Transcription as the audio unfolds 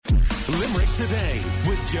Limerick Today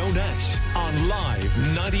with Joe Nash on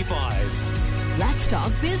Live 95. Let's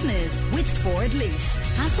talk business with Ford Lease.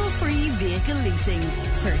 Hassle-free vehicle leasing.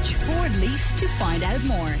 Search Ford Lease to find out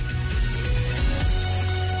more.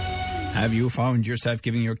 Have you found yourself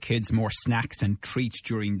giving your kids more snacks and treats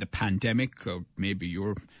during the pandemic? Or maybe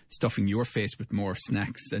you're stuffing your face with more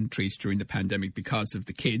snacks and treats during the pandemic because of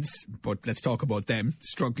the kids. But let's talk about them,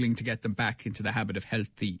 struggling to get them back into the habit of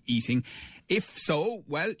healthy eating. If so,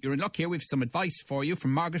 well, you're in luck here. We've some advice for you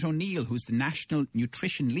from Margaret O'Neill, who's the National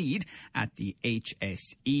Nutrition Lead at the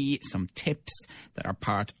HSE. Some tips that are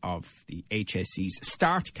part of the HSE's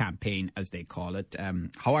START campaign, as they call it.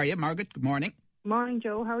 How are you, Margaret? Good morning. Morning,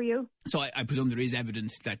 Joe. How are you? So I presume there is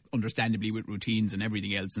evidence that, understandably, with routines and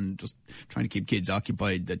everything else and just trying to keep kids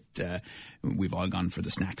occupied, that we've all gone for the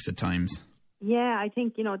snacks at times. Yeah, I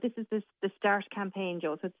think, this is the START campaign,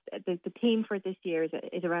 Joe. So it's the theme for this year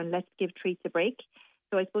is around let's give treats a break.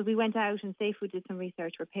 So I suppose we went out and Safe Food did some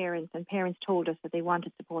research for parents, and parents told us that they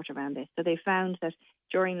wanted support around this. So they found that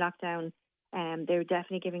during lockdown, they're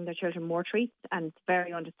definitely giving their children more treats, and it's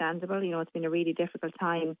very understandable. It's been a really difficult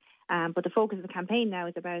time. But the focus of the campaign now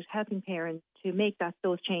is about helping parents to make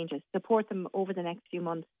those changes, support them over the next few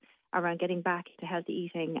months around getting back to healthy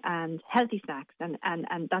eating and healthy snacks. And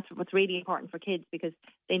that's what's really important for kids, because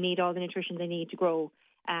they need all the nutrition they need to grow.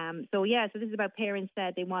 So this is about parents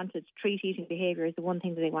said they wanted treat eating behaviour is the one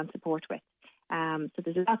thing that they want support with. So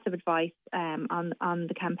there's lots of advice on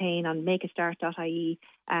the campaign on makeastart.ie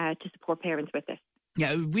to support parents with this.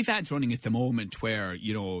 Yeah, we've ads running at the moment where,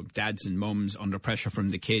 dads and mums under pressure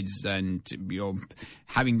from the kids and,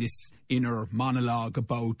 having this inner monologue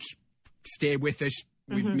about stay with it,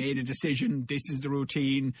 we've made a decision, this is the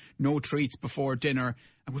routine, no treats before dinner.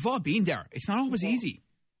 And we've all been there. It's not always easy.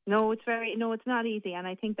 No, it's not easy. And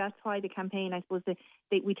I think that's why the campaign, I suppose,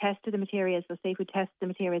 we tested the materials, so Safe Food tests the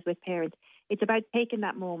materials with parents. It's about taking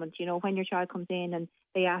that moment, when your child comes in and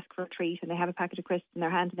they ask for a treat and they have a packet of crisps in their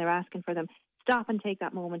hand and they're asking for them, stop and take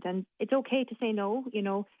that moment. And it's okay to say no,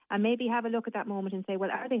 and maybe have a look at that moment and say,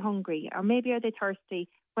 well, are they hungry? Or maybe are they thirsty?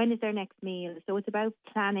 When is their next meal? So it's about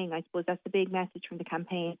planning, I suppose. That's the big message from the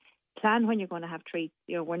campaign. Plan when you're going to have treats.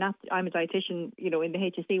 We're not, I'm a dietitian, in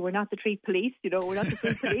the HSE, we're not the treat police, we're not the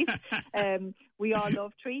food police. We all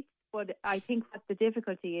love treats. But I think that the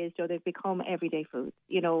difficulty is, Joe, they've become everyday foods.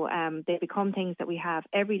 They become things that we have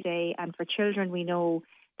every day. And for children, we know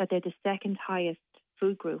that they're the second highest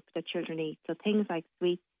food group that children eat. So things like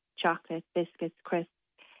sweets, chocolate, biscuits, crisps,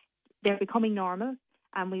 they're becoming normal.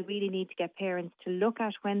 And we really need to get parents to look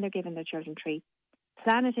at when they're giving their children treats.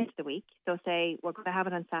 Plan it into the week. So say we're going to have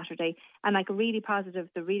it on Saturday. And the really positive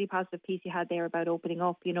piece you had there about opening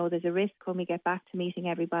up, there's a risk when we get back to meeting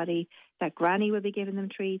everybody that granny will be giving them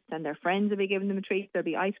treats and their friends will be giving them treats. There'll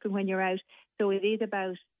be ice cream when you're out. So it is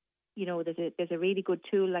about, there's a really good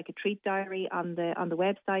tool like a treat diary on the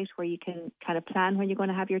website where you can kind of plan when you're going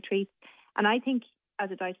to have your treats. And I think as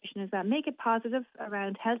a dietitian as well, make it positive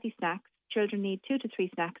around healthy snacks. Children need 2 to 3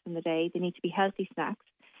 snacks in the day. They need to be healthy snacks.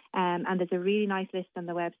 And there's a really nice list on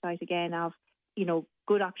the website, again, of,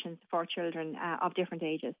 good options for children of different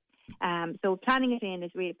ages. So planning it in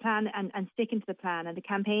is really plan and sticking to the plan. And the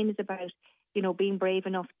campaign is about, being brave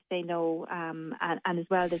enough to say no. And as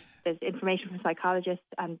well, there's information from psychologists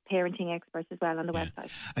and parenting experts as well on the website.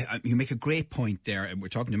 You make a great point there. We're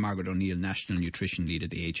talking to Margaret O'Neill, National Nutrition Lead at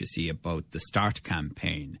the HSE, about the START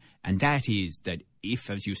campaign. And that is that if,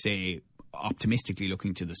 as you say, optimistically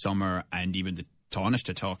looking to the summer and even the Tánaiste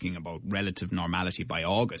to talking about relative normality by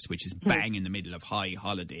August, which is bang in the middle of high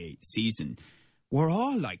holiday season, we're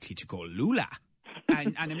all likely to go lula.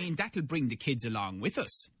 And I mean, that'll bring the kids along with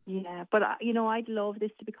us. Yeah, but, I'd love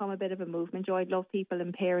this to become a bit of a movement, Joe. I'd love people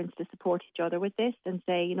and parents to support each other with this and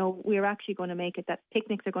say, we're actually going to make it that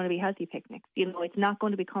picnics are going to be healthy picnics. It's not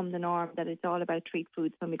going to become the norm that it's all about treat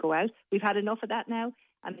foods when we go out. We've had enough of that now.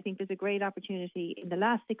 And I think there's a great opportunity in the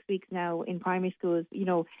last 6 weeks now in primary schools,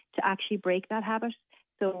 to actually break that habit.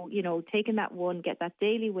 So, taking that one, get that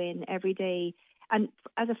daily win every day. And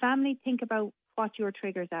as a family, think about what your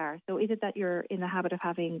triggers are. So is it that you're in the habit of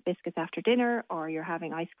having biscuits after dinner, or you're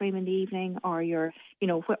having ice cream in the evening, or you're,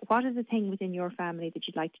 what is the thing within your family that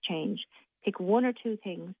you'd like to change? Pick 1 or 2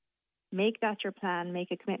 things. Make that your plan,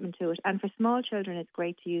 make a commitment to it. And for small children, it's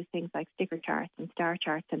great to use things like sticker charts and star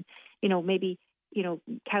charts and, maybe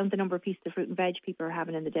count the number of pieces of fruit and veg people are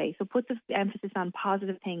having in the day. So put the emphasis on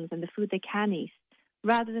positive things and the food they can eat,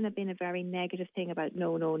 rather than it being a very negative thing about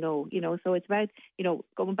no. So it's about,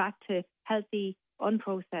 going back to healthy,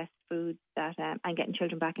 unprocessed foods that and getting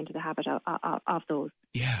children back into the habit of those.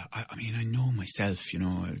 Yeah, I mean, I know myself, you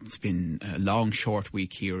know, it's been a long, short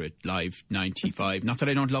week here at Live 95. Not that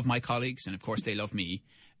I don't love my colleagues, and of course they love me.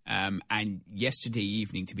 And yesterday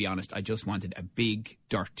evening, to be honest, I just wanted a big,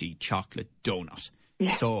 dirty chocolate donut. Yeah.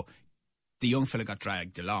 So the young fella got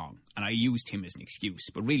dragged along, and I used him as an excuse,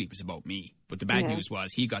 but really it was about me. But the bad news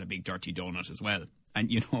was he got a big, dirty donut as well.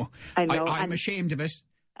 And, you know, I'm ashamed of it.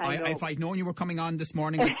 If I'd known you were coming on this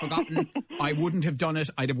morning, I'd forgotten. I wouldn't have done it.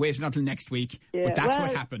 I'd have waited until next week. Yeah. But that's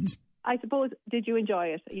what happened. I suppose, did you enjoy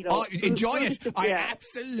it? You know, enjoy it. I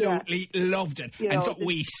absolutely loved it. You know, so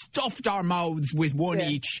we stuffed our mouths with one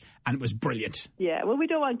each, and it was brilliant. Yeah, well, we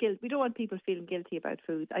don't want guilt. We don't want people feeling guilty about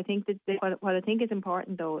food. I think that what I think is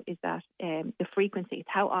important, though, is that the frequency. It's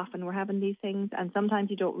how often we're having these things, and sometimes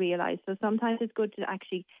you don't realise. So sometimes it's good to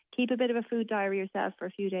actually keep a bit of a food diary yourself for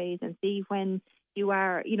a few days and see when you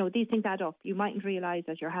are, you know, these things add up. You mightn't realise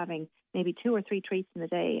that you're having maybe 2 or 3 treats in a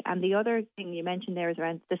day. And the other thing you mentioned there is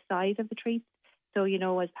around the size of the treats. So, you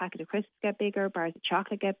know, as packets of crisps get bigger, bars of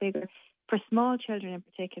chocolate get bigger. For small children in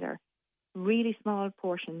particular, really small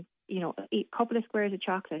portions, you know, a couple of squares of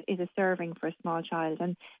chocolate is a serving for a small child.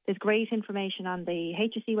 And there's great information on the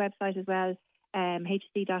HSE website as well,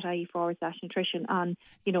 hse.ie/nutrition on,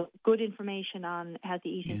 you know, good information on healthy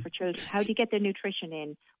eating for children. How do you get their nutrition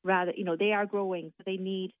in? Rather, you know, they are growing, so they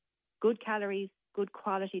need good calories, good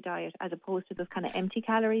quality diet, as opposed to those kind of empty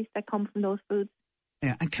calories that come from those foods.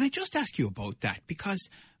 Yeah, and can I just ask you about that? Because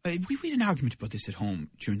we had an argument about this at home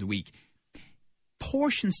during the week.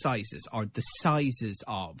 Portion sizes are the sizes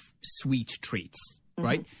of sweet treats,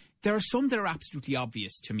 right? There are some that are absolutely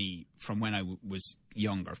obvious to me from when I was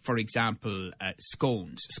younger. For example,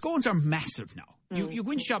 scones. Scones are massive now. You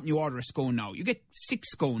go in the shop and you order a scone now. You get 6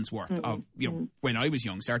 scones worth of, you know, when I was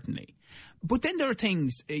young, certainly. But then there are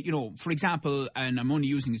things, you know, for example, and I'm only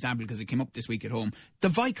using an example because it came up this week at home, the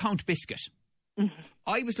Viscount biscuit.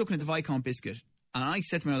 I was looking at the Viscount biscuit and I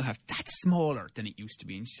said to my other half, that's smaller than it used to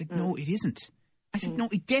be. And she said, no, it isn't. I said, no,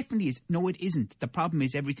 it definitely is. No, it isn't. The problem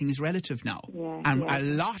is everything is relative now. And a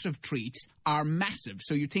lot of treats are massive.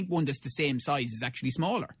 So you think one that's the same size is actually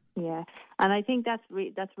smaller. Yeah, and I think that's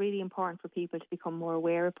really important for people to become more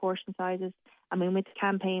aware of portion sizes. I mean, with the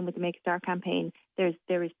campaign, with the Make a Start campaign,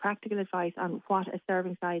 there is practical advice on what a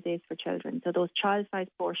serving size is for children. So those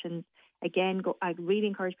child-sized portions, again, I really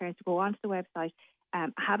encourage parents to go onto the website,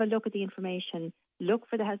 have a look at the information, look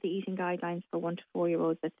for the healthy eating guidelines for 1 to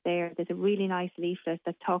 4-year-olds that's there. There's a really nice leaflet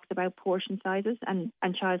that talks about portion sizes and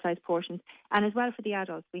child-sized portions. And as well for the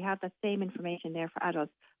adults, we have that same information there for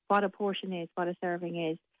adults, what a portion is, what a serving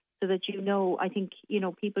is, so that, you know, I think, you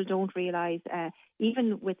know, people don't realise,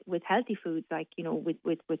 even with healthy foods, like, you know,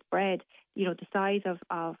 with bread, you know, the size of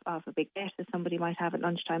a baguette that somebody might have at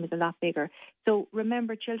lunchtime is a lot bigger. So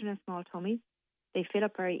remember, children have small tummies. They fill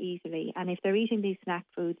up very easily. And if they're eating these snack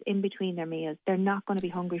foods in between their meals, they're not going to be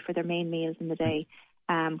hungry for their main meals in the day.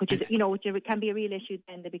 Which is, you know, which can be a real issue.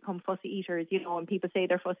 Then they become fussy eaters, you know, and people say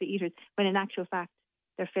they're fussy eaters, when in actual fact,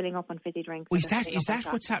 they're filling up on fizzy drinks. Well, is that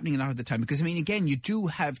what's happening a lot of the time? Because, I mean, again, you do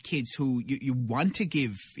have kids who you want to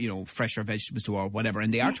give, you know, fresher vegetables to or whatever,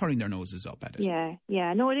 and they are turning their noses up at it.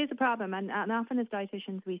 Yeah. No, it is a problem. And often as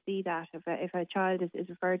dietitians, we see that if a child is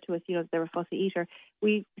referred to as, you know, they're a fussy eater,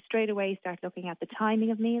 we straight away start looking at the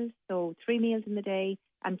timing of meals. So 3 meals in the day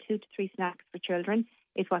and 2 to 3 snacks for children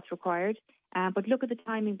is what's required. But look at the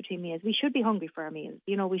timing between meals. We should be hungry for our meals.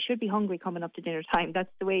 You know, we should be hungry coming up to dinner time.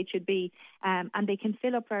 That's the way it should be. And they can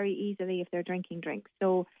fill up very easily if they're drinking drinks.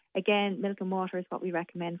 So, again, milk and water is what we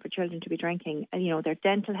recommend for children to be drinking. And, you know, their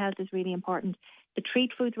dental health is really important. The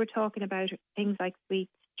treat foods we're talking about, things like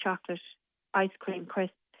sweets, chocolate, ice cream,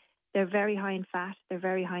 crisps, they're very high in fat. They're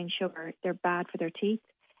very high in sugar. They're bad for their teeth.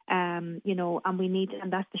 You know,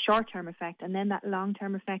 and that's the short-term effect. And then that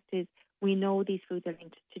long-term effect is, we know these foods are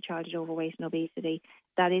linked to childhood overweight and obesity.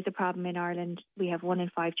 That is a problem in Ireland. We have 1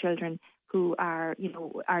 in 5 children who are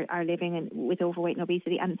living with overweight and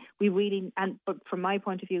obesity, and but from my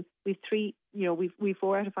point of view, we've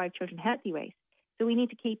 4 out of 5 children healthy weight. So we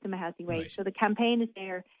need to keep them a healthy weight. Right. So the campaign is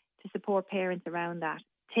there to support parents around that.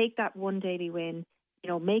 Take that one daily win.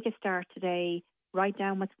 You know, make a start today. Write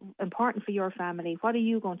down what's important for your family. What are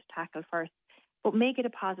you going to tackle first? But make it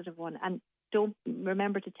a positive one, and don't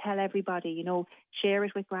remember to tell everybody, you know, share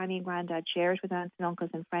it with Granny and Grandad, share it with aunts and uncles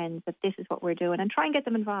and friends that this is what we're doing, and try and get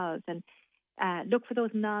them involved, and look for those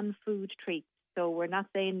non-food treats. So we're not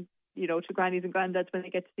saying, you know, to grannies and granddads when they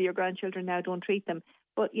get to see your grandchildren now, don't treat them.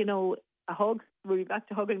 But, you know, a hug, we'll be back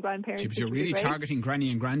to hugging grandparents. You're really targeting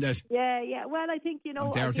Granny and Grandad. Yeah. Well, I think, you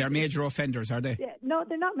know... They're major offenders, are they? Yeah, No,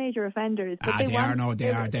 they're not major offenders. But they are.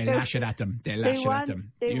 They lash it at them. They lash it at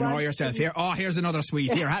them. You know yourself. Here, here's another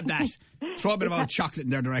sweet. Here, have that. Throw a bit of hot chocolate in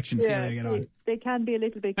their direction. See how they get on. They can be a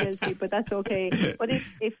little bit guilty, but that's okay.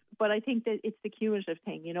 But I think that it's the cumulative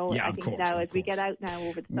thing, you know. Yeah, I think now, as we get out now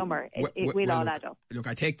over the summer, it will all add up. Look,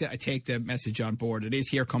 I take the message on board. It is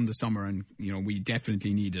here come the summer, and you know we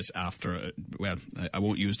definitely need it after. I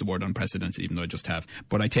won't use the word unprecedented, even though I just have.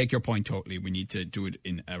 But I take your point totally. We need to do it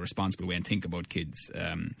in a responsible way and think about kids'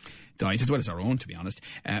 diet as well as our own. To be honest,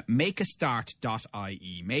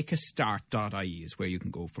 makeastart.ie. Makeastart.ie is where you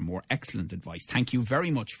can go for more excellent advice. Thank you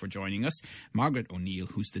very much for joining us, Margaret O'Neill,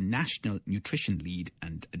 who's the National Nutrition Lead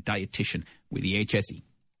and Dietitian with the HSE.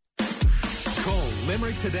 Call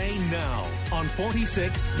Limerick Today now on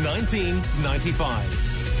 46 19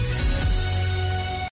 95.